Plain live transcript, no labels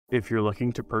If you're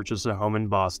looking to purchase a home in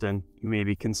Boston, you may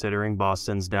be considering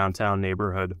Boston's downtown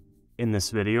neighborhood. In this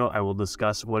video, I will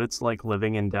discuss what it's like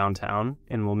living in downtown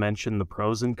and will mention the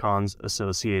pros and cons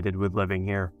associated with living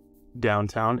here.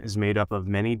 Downtown is made up of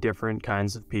many different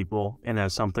kinds of people and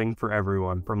has something for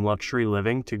everyone, from luxury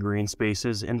living to green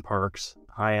spaces and parks,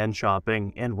 high-end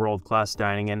shopping, and world-class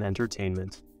dining and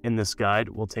entertainment. In this guide,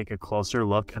 we'll take a closer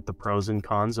look at the pros and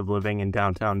cons of living in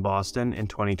downtown Boston in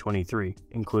 2023,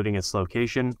 including its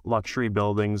location, luxury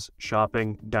buildings,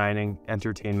 shopping, dining,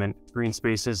 entertainment, green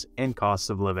spaces, and costs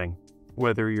of living.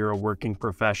 Whether you're a working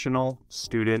professional,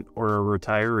 student, or a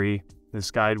retiree, this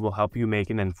guide will help you make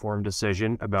an informed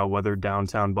decision about whether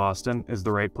downtown Boston is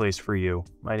the right place for you.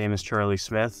 My name is Charlie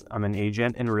Smith. I'm an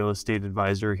agent and real estate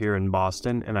advisor here in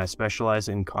Boston, and I specialize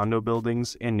in condo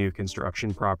buildings and new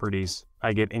construction properties.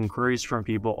 I get inquiries from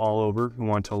people all over who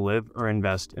want to live or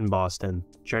invest in Boston.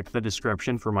 Check the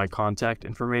description for my contact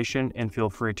information and feel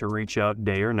free to reach out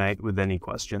day or night with any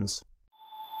questions.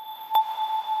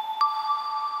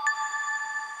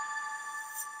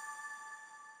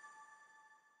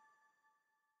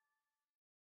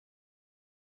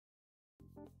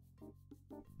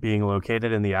 Being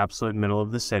located in the absolute middle of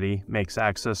the city makes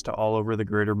access to all over the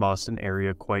greater Boston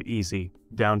area quite easy.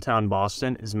 Downtown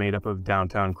Boston is made up of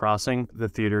Downtown Crossing, the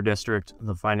Theater District,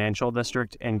 the Financial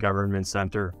District, and Government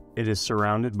Center. It is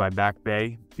surrounded by Back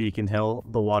Bay, Beacon Hill,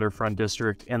 the Waterfront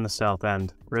District, and the South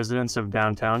End. Residents of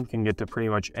downtown can get to pretty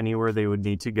much anywhere they would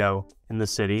need to go in the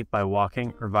city by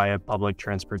walking or via public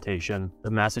transportation. The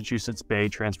Massachusetts Bay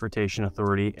Transportation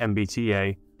Authority,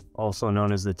 MBTA, also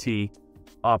known as the T,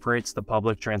 operates the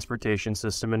public transportation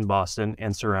system in Boston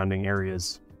and surrounding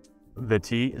areas. The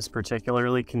T is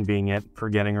particularly convenient for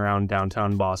getting around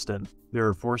downtown Boston. There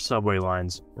are 4 subway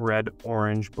lines, red,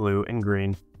 orange, blue, and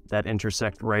green, that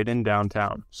intersect right in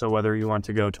downtown, so whether you want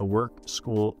to go to work,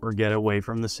 school, or get away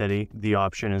from the city, the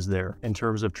option is there. In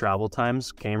terms of travel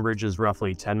times, Cambridge is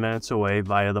roughly 10 minutes away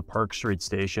via the Park Street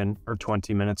station or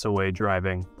 20 minutes away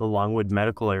driving. The Longwood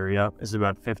Medical Area is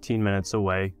about 15 minutes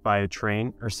away via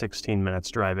train or 16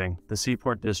 minutes driving. The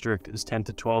Seaport District is 10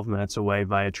 to 12 minutes away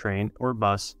via train or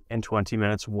bus and 20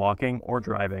 minutes walking or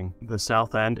driving. The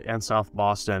South End and South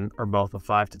Boston are both a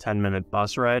 5 to 10 minute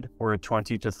bus ride or a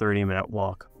 20 to 30 minute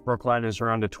walk. Brookline is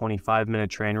around a 25-minute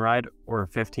train ride or a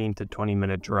 15 to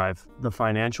 20-minute drive. The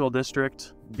Financial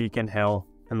District, Beacon Hill,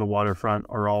 and the Waterfront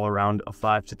are all around a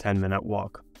 5 to 10-minute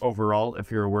walk. Overall,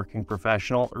 if you're a working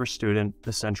professional or student,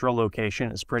 the central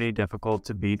location is pretty difficult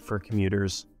to beat for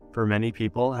commuters. For many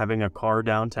people, having a car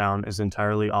downtown is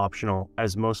entirely optional,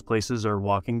 as most places are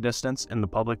walking distance and the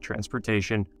public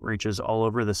transportation reaches all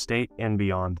over the state and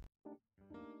beyond.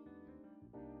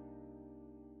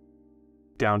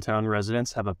 Downtown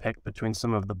residents have a pick between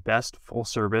some of the best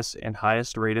full-service and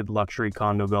highest-rated luxury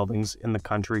condo buildings in the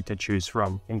country to choose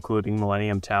from, including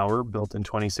Millennium Tower, built in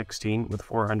 2016 with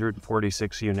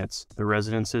 446 units, the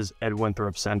Residences at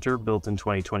Winthrop Center, built in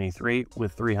 2023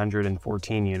 with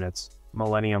 314 units,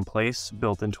 Millennium Place,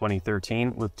 built in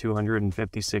 2013 with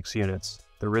 256 units,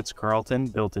 the Ritz Carlton,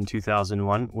 built in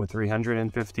 2001 with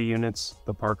 350 units,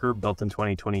 the Parker, built in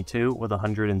 2022 with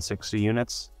 160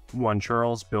 units, One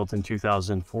Charles, built in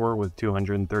 2004 with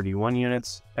 231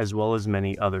 units, as well as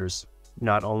many others.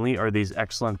 Not only are these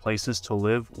excellent places to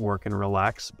live, work, and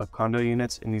relax, but condo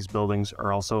units in these buildings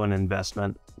are also an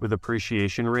investment. With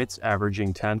appreciation rates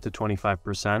averaging 10 to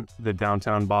 25%, the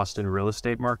downtown Boston real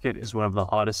estate market is one of the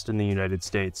hottest in the United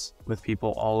States, with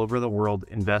people all over the world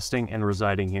investing and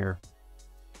residing here.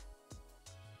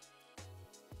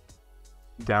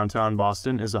 Downtown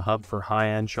Boston is a hub for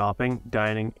high-end shopping,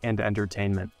 dining, and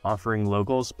entertainment, offering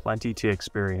locals plenty to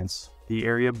experience. The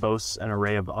area boasts an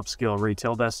array of upscale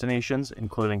retail destinations,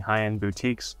 including high-end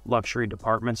boutiques, luxury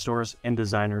department stores, and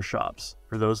designer shops.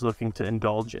 For those looking to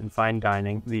indulge in fine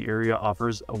dining, the area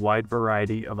offers a wide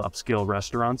variety of upscale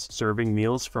restaurants serving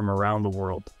meals from around the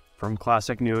world. From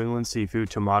classic New England seafood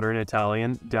to modern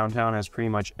Italian, downtown has pretty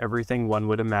much everything one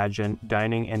would imagine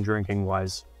dining and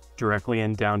drinking-wise. Directly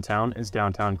in downtown is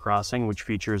Downtown Crossing, which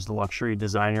features luxury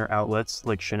designer outlets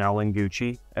like Chanel and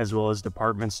Gucci, as well as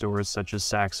department stores such as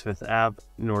Saks Fifth Ave,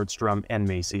 Nordstrom, and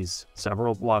Macy's.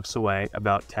 Several blocks away,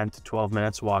 about 10 to 12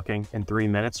 minutes walking, and 3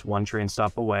 minutes one train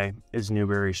stop away, is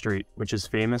Newbury Street, which is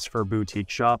famous for boutique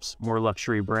shops, more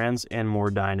luxury brands, and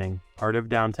more dining. Part of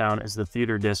downtown is the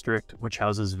Theater District, which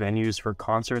houses venues for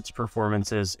concerts,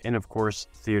 performances, and of course,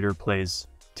 theater plays.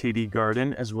 TD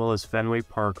Garden as well as Fenway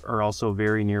Park are also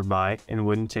very nearby and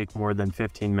wouldn't take more than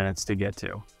 15 minutes to get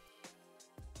to.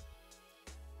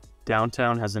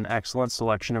 Downtown has an excellent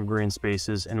selection of green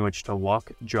spaces in which to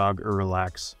walk, jog, or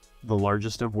relax. the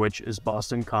largest of which is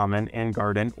Boston Common and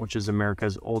Garden, which is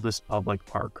America's oldest public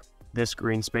park. This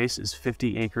green space is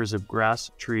 50 acres of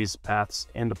grass, trees, paths,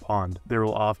 and a pond. There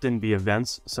will often be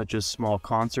events such as small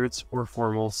concerts or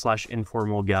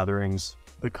formal/informal gatherings.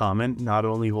 The Common not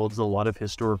only holds a lot of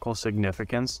historical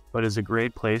significance, but is a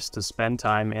great place to spend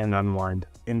time and unwind.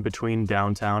 In between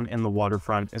downtown and the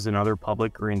waterfront is another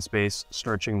public green space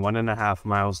stretching 1.5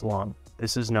 miles long.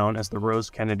 This is known as the Rose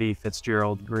Kennedy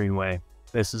Fitzgerald Greenway.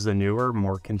 This is a newer,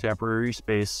 more contemporary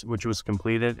space which was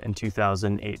completed in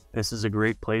 2008. This is a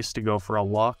great place to go for a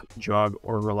walk, jog,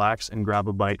 or relax and grab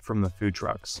a bite from the food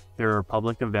trucks. There are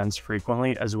public events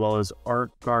frequently, as well as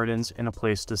art, gardens, and a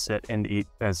place to sit and eat.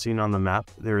 As seen on the map,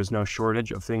 there is no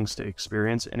shortage of things to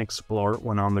experience and explore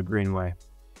when on the Greenway.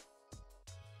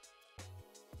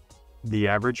 The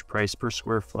average price per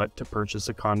square foot to purchase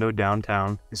a condo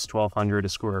downtown is $1,200 a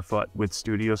square foot, with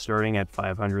studio starting at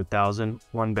 $500,000,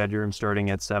 one bedroom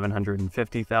starting at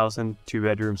 $750,000, two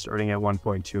bedrooms starting at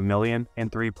 $1.2 million,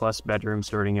 and 3+ bedrooms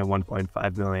starting at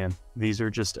 $1.5 million. These are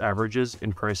just averages,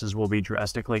 and prices will be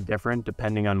drastically different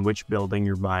depending on which building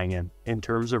you're buying in. In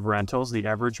terms of rentals, the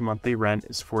average monthly rent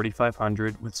is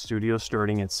 $4,500, with studios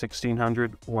starting at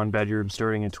 $1,600, one bedroom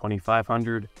starting at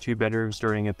 $2,500, two bedrooms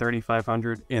starting at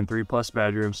 $3,500, and 3+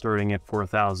 bedrooms starting at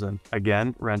 $4,000.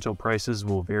 Again, rental prices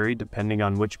will vary depending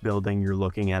on which building you're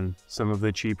looking in. Some of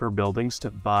the cheaper buildings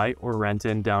to buy or rent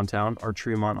in downtown are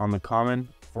Tremont on the Common,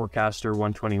 Forecaster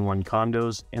 121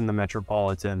 condos, in the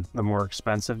Metropolitan. The more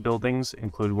expensive buildings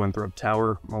include Winthrop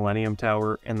Tower, Millennium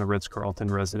Tower, and the Ritz Carlton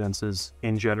residences.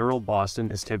 In general, Boston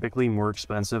is typically more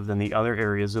expensive than the other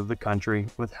areas of the country,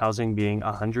 with housing being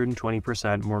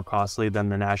 120% more costly than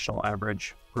the national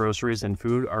average. Groceries and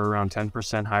food are around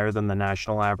 10% higher than the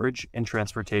national average, and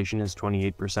transportation is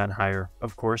 28% higher.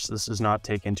 Of course, this does not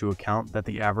take into account that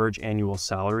the average annual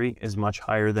salary is much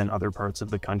higher than other parts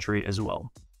of the country as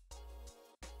well.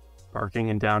 Parking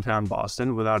in downtown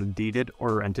Boston without a deeded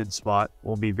or rented spot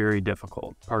will be very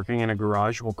difficult. Parking in a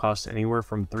garage will cost anywhere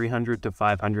from $300 to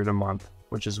 $500 a month,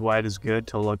 which is why it is good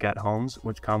to look at homes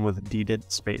which come with deeded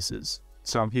spaces.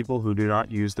 Some people who do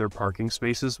not use their parking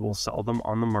spaces will sell them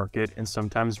on the market and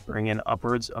sometimes bring in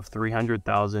upwards of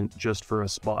 $300,000 just for a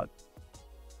spot.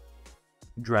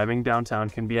 Driving downtown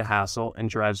can be a hassle, and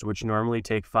drives which normally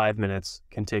take 5 minutes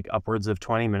can take upwards of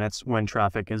 20 minutes when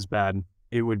traffic is bad.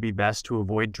 It would be best to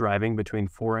avoid driving between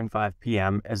 4 and 5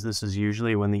 p.m. as this is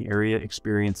usually when the area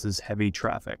experiences heavy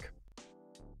traffic.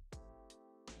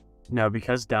 Now,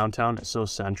 because downtown is so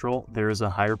central, there is a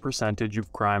higher percentage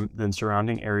of crime than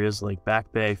surrounding areas like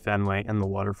Back Bay, Fenway, and the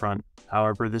waterfront.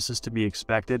 However, this is to be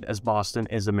expected as Boston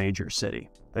is a major city.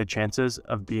 The chances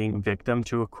of being victim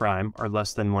to a crime are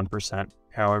less than 1%.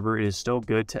 However, it is still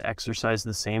good to exercise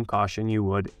the same caution you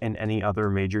would in any other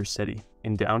major city.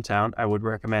 In downtown, I would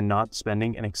recommend not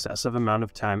spending an excessive amount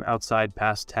of time outside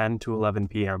past 10 to 11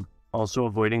 p.m. Also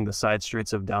avoiding the side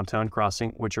streets of downtown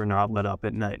crossing, which are not lit up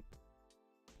at night.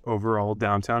 Overall,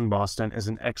 downtown Boston is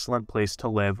an excellent place to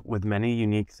live with many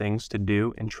unique things to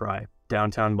do and try.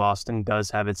 Downtown Boston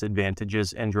does have its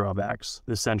advantages and drawbacks.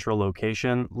 The central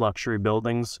location, luxury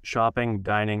buildings, shopping,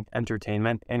 dining,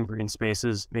 entertainment, and green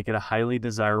spaces make it a highly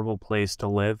desirable place to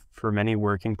live for many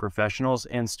working professionals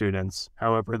and students.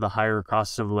 However, the higher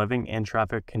costs of living and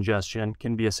traffic congestion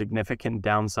can be a significant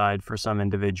downside for some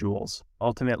individuals.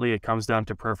 Ultimately, it comes down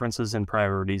to preferences and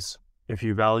priorities. If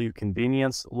you value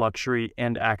convenience, luxury,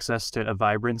 and access to a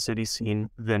vibrant city scene,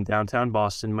 then downtown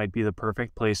Boston might be the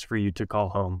perfect place for you to call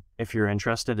home. If you're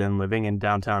interested in living in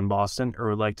downtown Boston or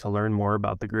would like to learn more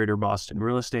about the greater Boston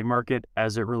real estate market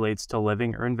as it relates to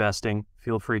living or investing,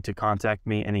 feel free to contact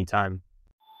me anytime.